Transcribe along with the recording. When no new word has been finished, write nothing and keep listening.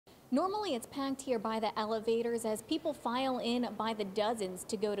Normally it's packed here by the elevators as people file in by the dozens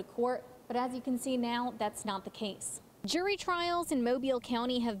to go to court, but as you can see now, that's not the case. Jury trials in Mobile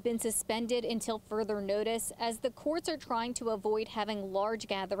County have been suspended until further notice as the courts are trying to avoid having large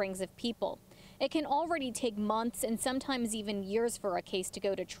gatherings of people. It can already take months and sometimes even years for a case to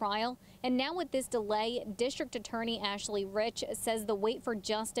go to trial. And now with this delay, District Attorney Ashley Rich says the wait for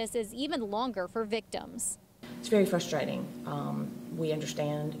justice is even longer for victims. It's very frustrating. We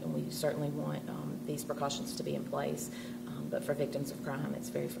understand and we certainly want these precautions to be in place. But for victims of crime, it's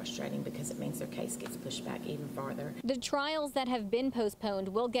very frustrating because it means their case gets pushed back even farther. The trials that have been postponed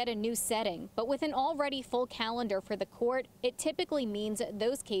will get a new setting, but with an already full calendar for the court, it typically means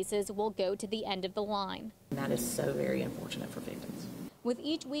those cases will go to the end of the line. And that is so very unfortunate for victims. With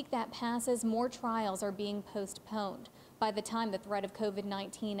each week that passes, more trials are being postponed. By the time the threat of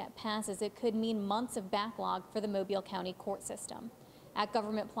COVID-19 passes, it could mean months of backlog for the Mobile County court system. At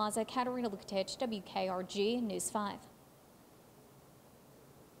Government Plaza, Katerina Lukatich, WKRG News 5.